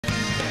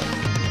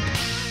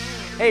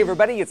Hey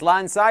everybody, it's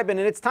Lon.TV, and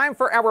it's time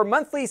for our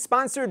monthly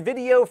sponsored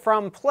video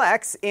from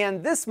Plex.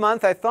 And this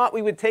month I thought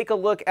we would take a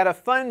look at a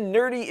fun,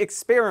 nerdy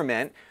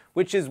experiment,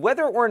 which is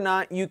whether or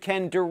not you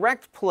can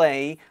direct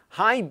play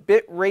high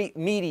bitrate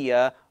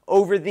media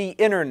over the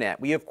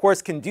internet. We of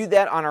course can do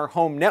that on our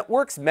home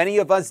networks. Many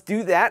of us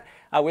do that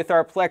with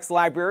our Plex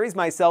libraries,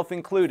 myself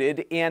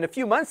included. And a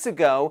few months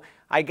ago,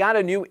 I got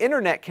a new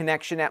internet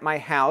connection at my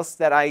house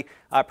that I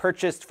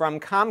purchased from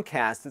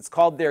Comcast. It's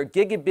called their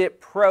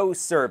Gigabit Pro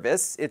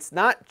service. It's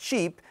not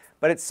cheap,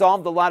 but it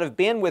solved a lot of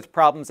bandwidth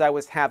problems I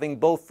was having,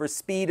 both for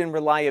speed and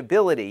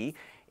reliability.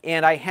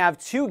 And I have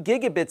 2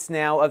 gigabits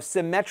now of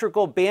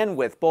symmetrical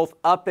bandwidth, both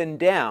up and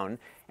down.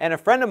 And a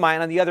friend of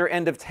mine on the other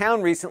end of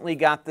town recently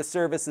got the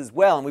service as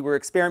well, and we were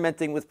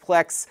experimenting with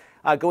Plex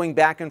going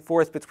back and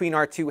forth between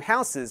our 2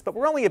 houses. But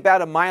we're only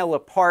about a mile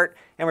apart,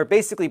 and we're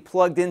basically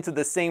plugged into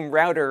the same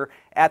router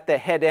at the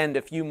head end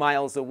a few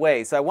miles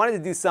away. So I wanted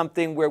to do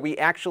something where we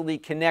actually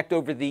connect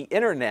over the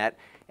internet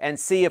and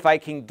see if I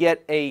can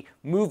get a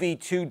movie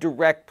to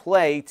direct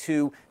play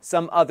to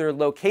some other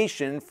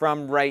location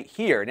from right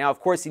here. Now, of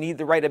course, you need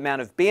the right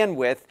amount of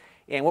bandwidth.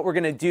 And what we're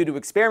going to do to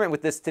experiment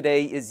with this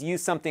today is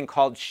use something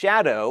called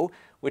Shadow,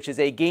 which is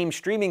a game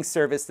streaming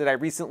service that I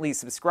recently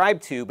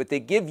subscribed to, but they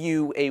give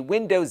you a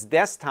Windows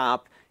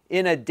desktop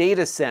in a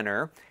data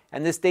center.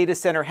 And this data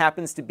center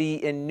happens to be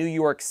in New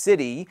York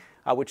City,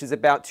 which is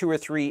about 2 or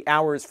 3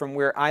 hours from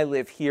where I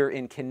live here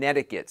in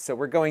Connecticut. So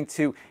we're going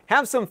to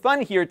have some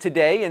fun here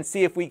today and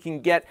see if we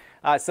can get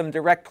some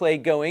direct play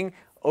going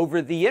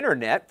over the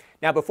internet.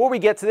 Now, before we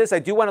get to this, I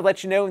do want to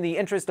let you know, in the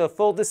interest of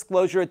full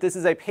disclosure, this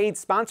is a paid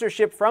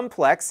sponsorship from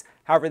Plex.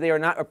 However, they are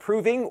not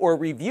approving or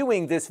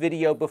reviewing this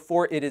video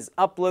before it is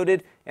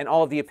uploaded, and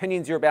all of the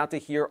opinions you're about to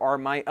hear are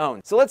my own.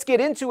 So let's get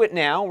into it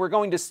now. We're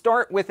going to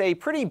start with a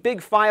pretty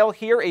big file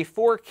here, a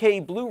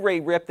 4K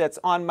Blu-ray rip that's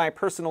on my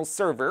personal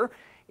server.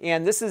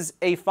 And this is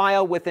a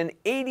file with an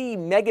 80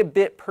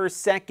 megabit per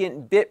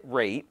second bit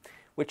rate,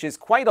 which is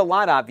quite a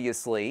lot,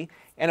 obviously.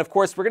 And of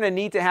course, we're going to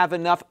need to have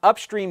enough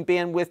upstream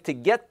bandwidth to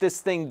get this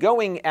thing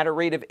going at a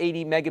rate of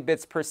 80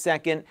 megabits per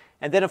second.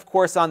 And then, of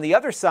course, on the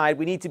other side,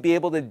 we need to be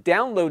able to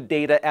download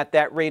data at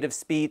that rate of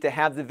speed to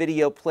have the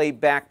video play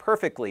back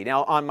perfectly.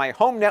 Now, on my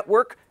home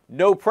network,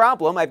 no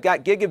problem. I've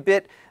got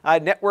gigabit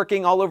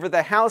networking all over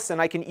the house, and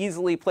I can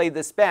easily play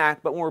this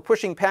back. But when we're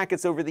pushing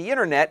packets over the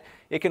internet,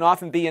 it can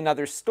often be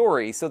another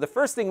story. So the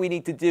first thing we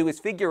need to do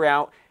is figure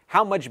out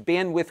how much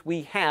bandwidth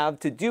we have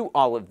to do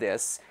all of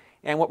this.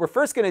 And what we're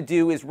first going to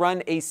do is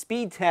run a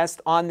speed test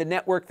on the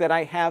network that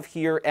I have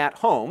here at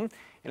home.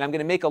 And I'm going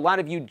to make a lot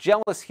of you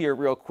jealous here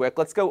real quick.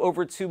 Let's go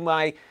over to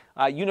my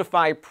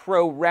UniFi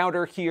Pro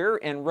router here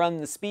and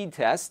run the speed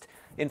test.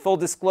 In full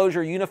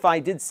disclosure,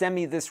 UniFi did send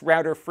me this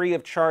router free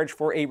of charge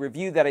for a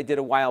review that I did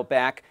a while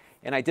back.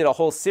 And I did a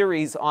whole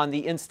series on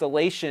the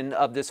installation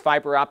of this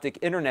fiber optic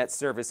internet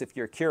service, if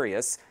you're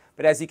curious.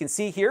 But as you can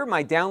see here,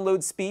 my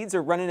download speeds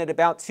are running at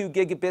about 2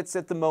 gigabits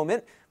at the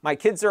moment. My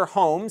kids are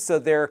home, so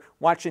they're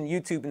watching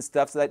YouTube and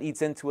stuff, so that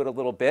eats into it a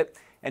little bit.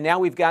 And now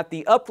we've got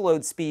the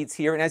upload speeds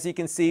here, and as you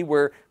can see,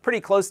 we're pretty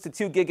close to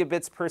 2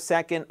 gigabits per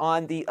second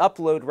on the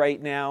upload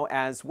right now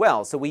as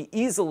well. So we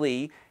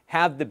easily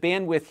have the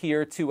bandwidth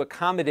here to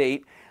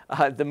accommodate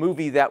the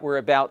movie that we're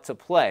about to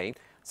play.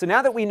 So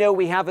now that we know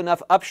we have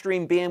enough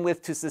upstream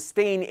bandwidth to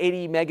sustain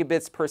 80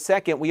 megabits per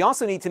second, we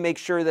also need to make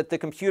sure that the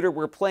computer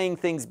we're playing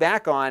things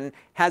back on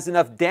has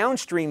enough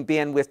downstream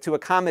bandwidth to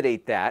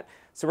accommodate that.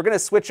 So we're going to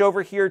switch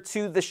over here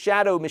to the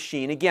Shadow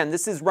machine. Again,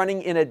 this is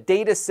running in a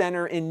data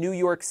center in New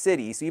York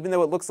City. So even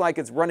though it looks like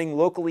it's running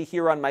locally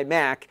here on my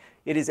Mac,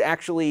 it is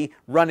actually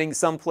running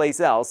someplace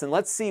else. And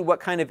let's see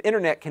what kind of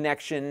internet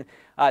connection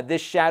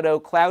this Shadow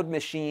cloud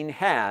machine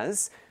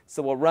has.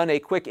 So we'll run a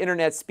quick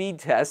internet speed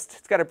test.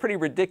 It's got a pretty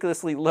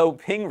ridiculously low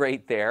ping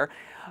rate there.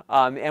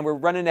 And we're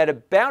running at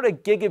about a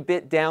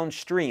gigabit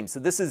downstream. So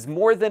this is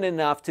more than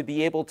enough to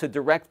be able to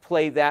direct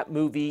play that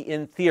movie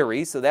in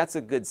theory. So that's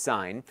a good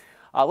sign.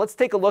 Let's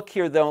take a look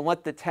here, though, and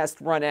let the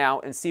test run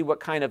out and see what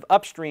kind of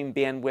upstream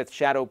bandwidth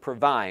Shadow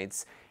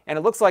provides. And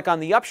it looks like on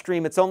the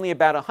upstream, it's only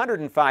about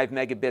 105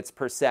 megabits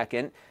per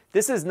second.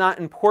 This is not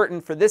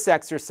important for this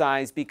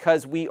exercise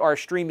because we are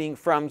streaming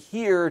from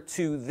here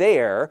to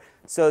there.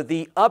 So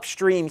the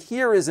upstream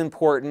here is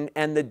important,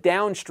 and the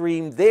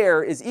downstream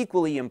there is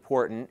equally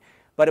important.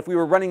 But if we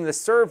were running the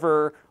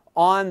server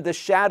on the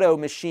Shadow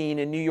machine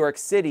in New York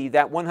City,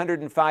 that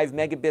 105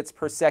 megabits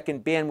per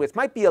second bandwidth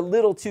might be a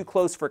little too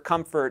close for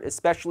comfort,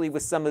 especially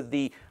with some of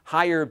the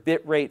higher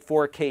bitrate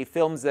 4K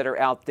films that are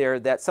out there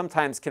that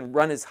sometimes can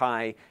run as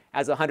high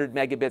as 100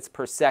 megabits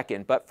per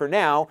second. But for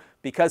now,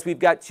 because we've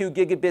got 2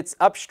 gigabits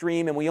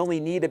upstream and we only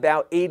need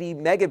about 80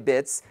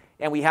 megabits,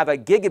 and we have a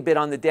gigabit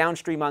on the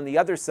downstream on the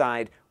other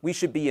side, we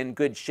should be in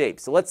good shape.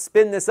 So let's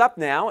spin this up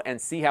now and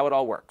see how it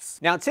all works.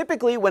 Now,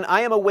 typically when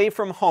I am away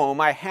from home,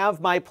 I have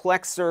my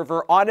Plex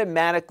server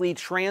automatically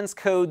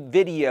transcode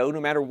video, no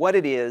matter what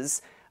it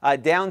is,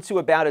 down to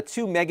about a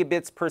 2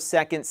 megabits per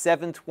second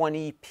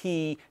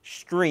 720p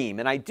stream.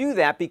 And I do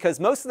that because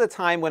most of the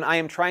time when I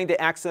am trying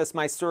to access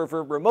my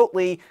server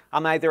remotely,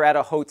 I'm either at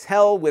a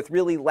hotel with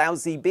really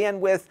lousy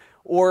bandwidth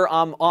or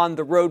I'm on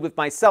the road with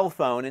my cell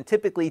phone, and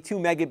typically 2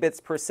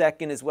 megabits per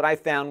second is what I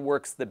found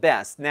works the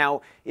best.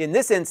 Now, in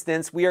this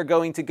instance, we are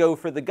going to go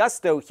for the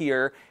gusto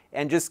here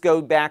and just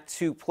go back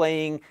to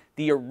playing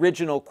the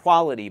original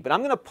quality. But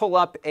I'm going to pull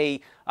up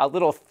a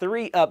little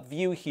 3-up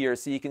view here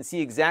so you can see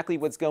exactly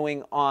what's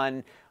going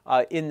on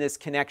in this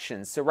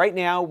connection. So right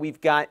now we've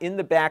got in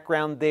the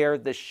background there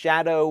the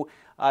Shadow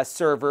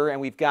server,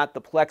 and we've got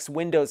the Plex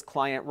Windows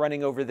client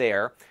running over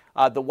there.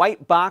 The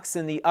white box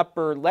in the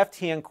upper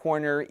left-hand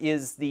corner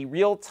is the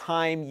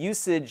real-time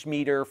usage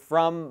meter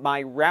from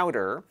my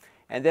router.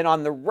 And then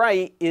on the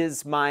right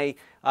is my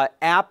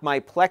app, my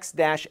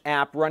Plex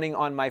app running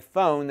on my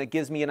phone that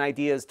gives me an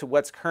idea as to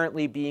what's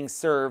currently being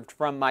served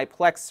from my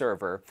Plex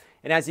server.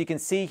 And as you can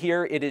see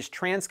here, it is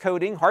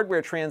transcoding,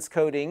 hardware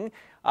transcoding,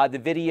 the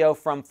video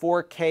from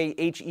 4K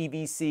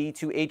HEVC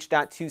to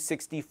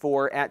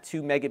H.264 at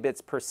 2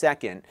 megabits per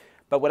second.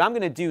 But what I'm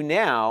going to do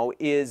now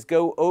is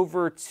go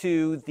over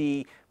to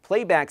the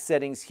playback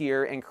settings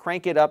here and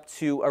crank it up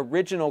to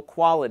original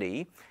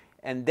quality.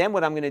 And then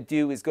what I'm going to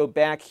do is go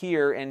back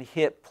here and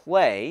hit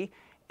play.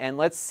 And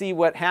let's see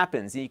what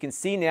happens. You can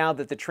see now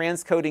that the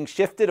transcoding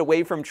shifted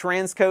away from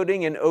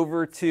transcoding and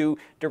over to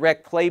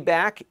direct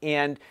playback.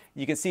 And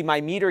you can see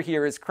my meter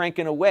here is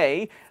cranking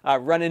away,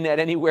 running at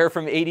anywhere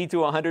from 80 to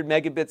 100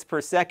 megabits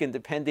per second,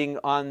 depending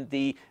on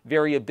the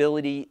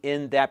variability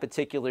in that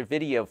particular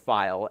video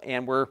file.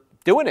 And we're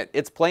doing it.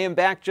 It's playing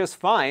back just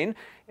fine.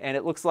 And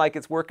it looks like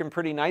it's working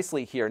pretty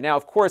nicely here. Now,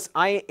 of course,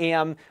 I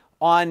am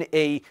on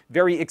a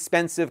very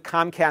expensive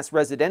Comcast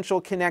residential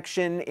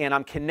connection, and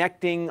I'm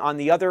connecting on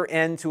the other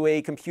end to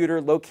a computer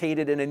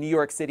located in a New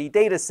York City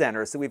data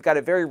center. So we've got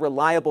a very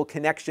reliable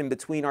connection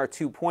between our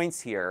 2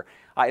 points here.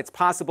 It's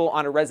possible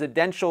on a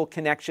residential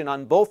connection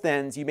on both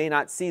ends, you may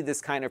not see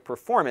this kind of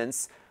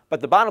performance,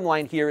 but the bottom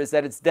line here is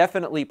that it's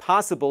definitely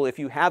possible if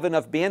you have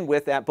enough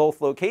bandwidth at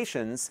both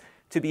locations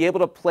to be able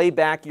to play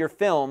back your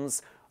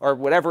films or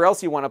whatever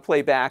else you want to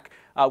play back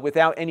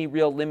without any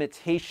real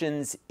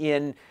limitations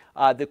in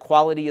the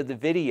quality of the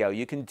video.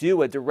 You can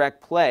do a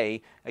direct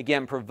play,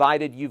 again,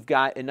 provided you've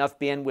got enough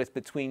bandwidth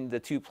between the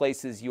 2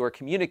 places you're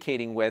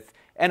communicating with.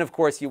 And of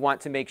course, you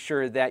want to make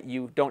sure that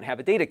you don't have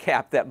a data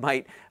cap that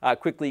might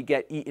quickly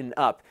get eaten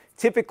up.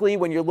 Typically,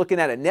 when you're looking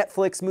at a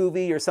Netflix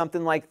movie or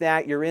something like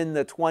that, you're in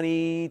the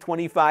 20,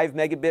 25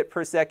 megabit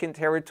per second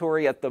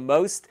territory at the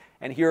most.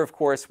 And here, of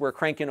course, we're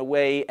cranking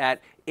away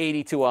at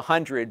 80 to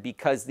 100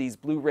 because these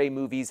Blu-ray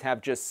movies have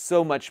just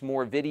so much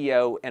more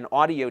video and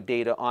audio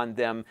data on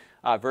them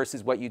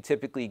versus what you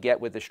typically get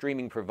with a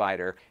streaming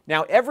provider.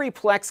 Now, every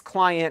Plex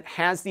client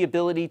has the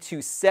ability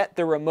to set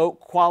the remote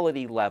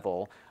quality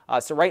level.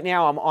 So right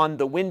now I'm on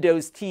the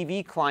Windows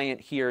TV client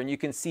here, and you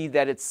can see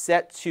that it's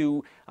set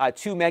to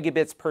 2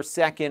 megabits per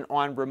second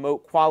on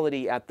remote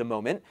quality at the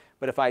moment.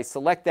 But if I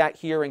select that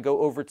here and go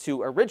over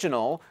to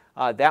original,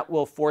 that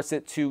will force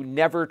it to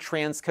never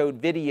transcode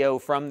video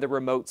from the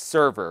remote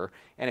server.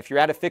 And if you're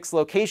at a fixed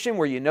location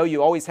where you know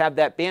you always have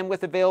that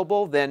bandwidth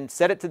available, then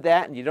set it to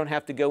that and you don't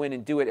have to go in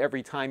and do it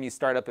every time you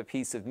start up a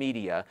piece of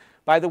media.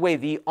 By the way,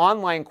 the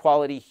online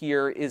quality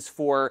here is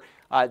for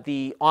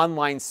the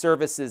online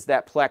services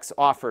that Plex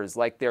offers,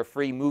 like their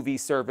free movie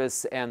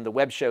service and the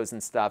web shows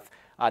and stuff.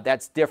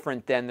 That's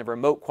different than the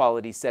remote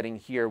quality setting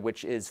here,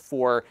 which is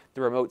for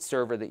the remote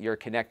server that you're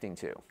connecting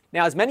to.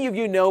 Now, as many of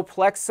you know,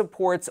 Plex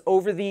supports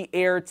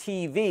over-the-air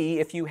TV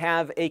if you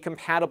have a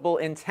compatible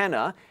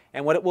antenna.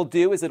 And what it will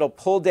do is it'll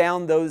pull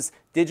down those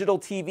digital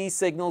TV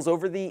signals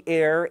over the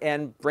air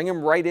and bring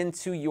them right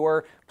into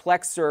your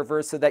Plex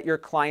server so that your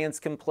clients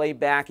can play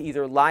back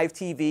either live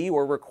TV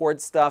or record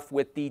stuff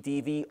with the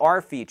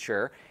DVR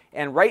feature.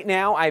 And right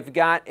now I've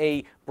got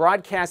a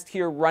broadcast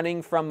here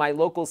running from my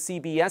local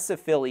CBS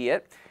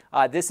affiliate.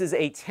 This is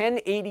a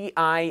 1080i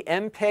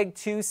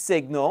MPEG-2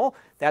 signal.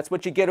 That's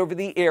what you get over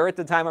the air at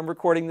the time I'm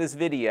recording this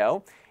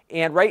video.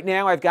 And right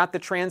now I've got the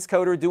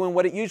transcoder doing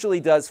what it usually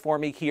does for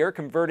me here,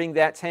 converting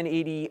that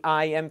 1080i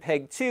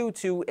MPEG-2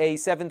 to a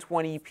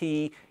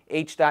 720p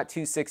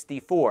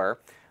H.264.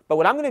 But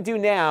what I'm going to do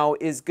now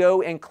is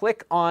go and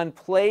click on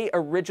Play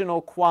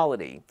Original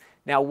Quality.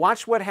 Now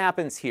watch what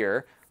happens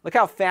here. Look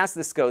how fast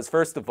this goes,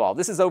 first of all.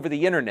 This is over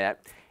the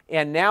internet.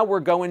 And now we're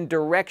going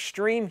direct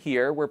stream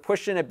here. We're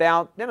pushing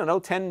about, I don't know,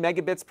 10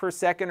 megabits per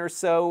second or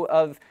so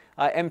of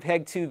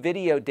MPEG-2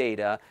 video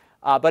data.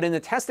 But in the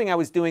testing I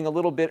was doing a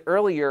little bit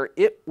earlier,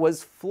 it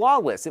was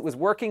flawless. It was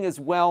working as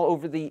well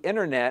over the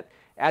internet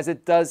as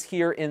it does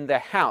here in the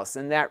house.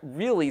 And that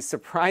really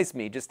surprised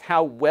me, just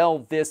how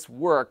well this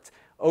worked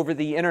over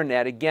the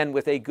internet, again,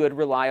 with a good,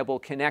 reliable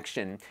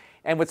connection.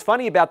 And what's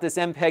funny about this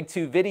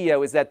MPEG-2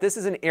 video is that this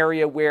is an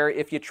area where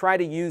if you try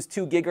to use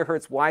 2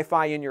 gigahertz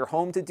Wi-Fi in your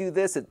home to do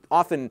this, it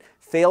often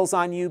fails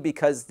on you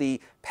because the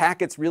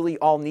packets really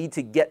all need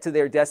to get to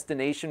their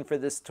destination for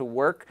this to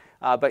work.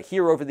 But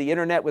here over the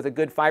internet with a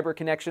good fiber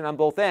connection on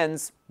both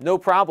ends, no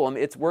problem.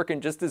 It's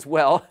working just as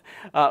well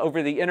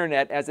over the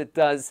internet as it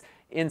does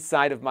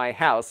inside of my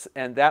house,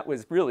 and that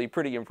was really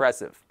pretty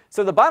impressive.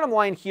 So the bottom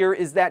line here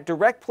is that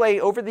direct play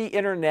over the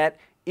internet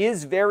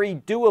is very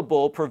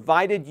doable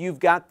provided you've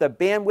got the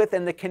bandwidth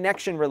and the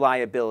connection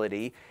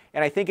reliability.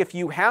 And I think if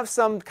you have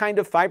some kind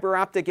of fiber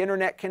optic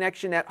internet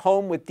connection at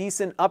home with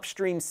decent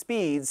upstream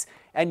speeds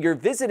and you're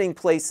visiting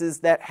places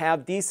that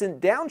have decent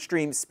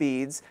downstream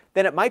speeds,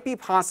 then it might be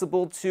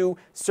possible to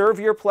serve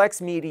your Plex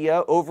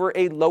media over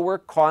a lower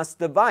cost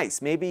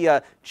device. Maybe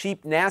a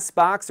cheap NAS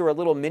box or a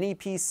little mini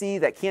PC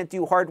that can't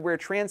do hardware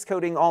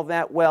transcoding all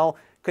that well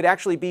could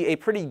actually be a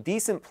pretty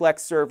decent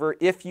Plex server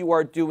if you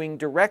are doing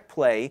direct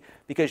play,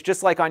 because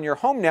just like on your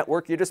home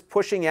network, you're just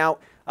pushing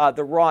out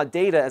the raw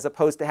data as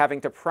opposed to having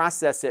to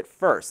process it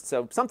first.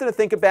 So something to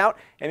think about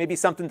and maybe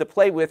something to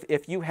play with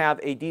if you have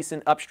a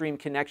decent upstream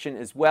connection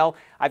as well.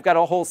 I've got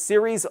a whole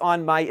series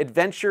on my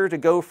adventure to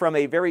go from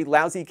a very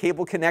lousy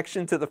cable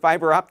connection to the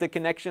fiber optic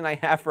connection I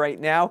have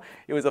right now.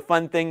 It was a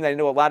fun thing that I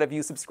know a lot of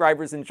you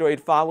subscribers enjoyed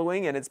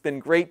following, and it's been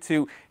great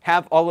to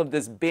have all of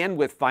this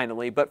bandwidth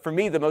finally. But for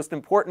me, the most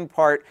important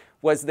part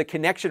was the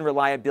connection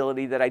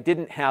reliability that I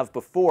didn't have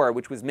before,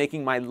 which was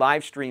making my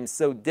live streams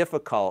so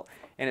difficult.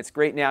 And it's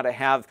great now to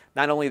have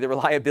not only the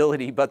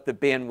reliability, but the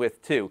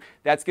bandwidth too.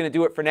 That's going to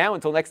do it for now.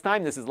 Until next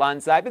time, this is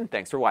Lon.TV.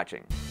 Thanks for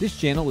watching. This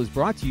channel is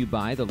brought to you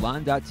by the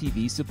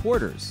Lon.TV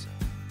supporters,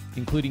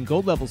 including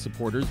gold level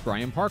supporters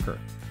Brian Parker,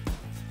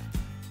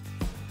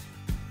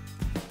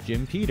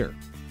 Jim Peter,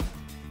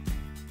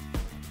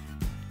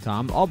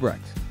 Tom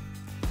Albrecht,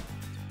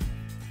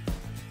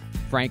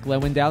 Frank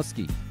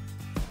Lewandowski,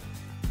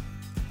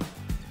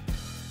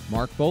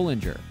 Mark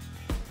Bollinger,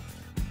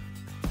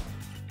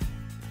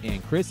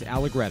 and Chris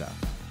Allegretta.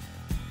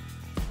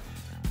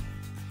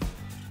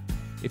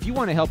 If you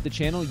want to help the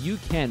channel, you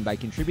can by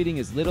contributing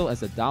as little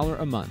as $1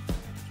 a month.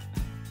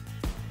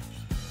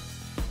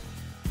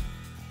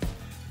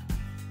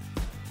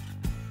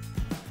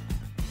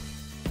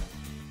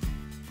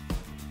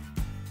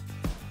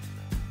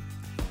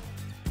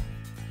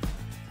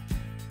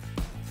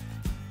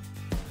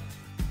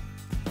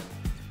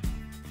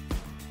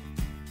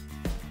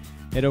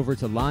 Head over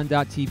to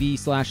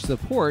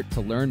lon.tv/support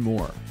to learn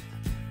more.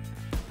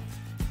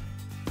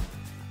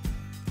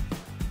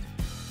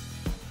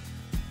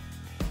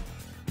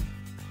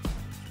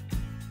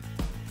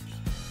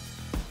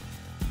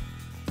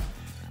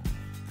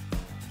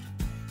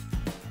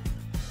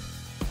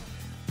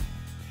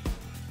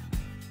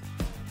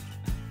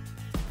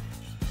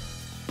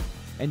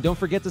 And don't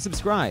forget to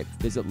subscribe.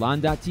 Visit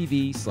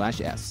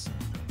lon.tv/s.